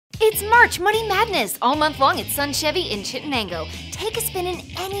It's March Money Madness all month long at Sun Chevy in Chittenango. Take a spin in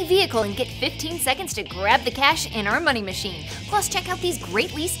any vehicle and get 15 seconds to grab the cash in our money machine. Plus, check out these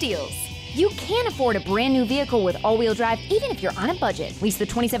great lease deals. You can afford a brand new vehicle with all-wheel drive even if you're on a budget. Lease the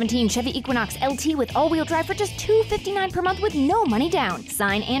 2017 Chevy Equinox LT with all-wheel drive for just $259 per month with no money down.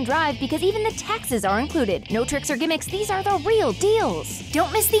 Sign and drive because even the taxes are included. No tricks or gimmicks, these are the real deals.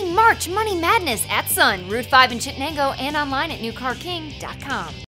 Don't miss the March Money Madness at Sun, Route 5 in Chittenango, and online at newcarking.com.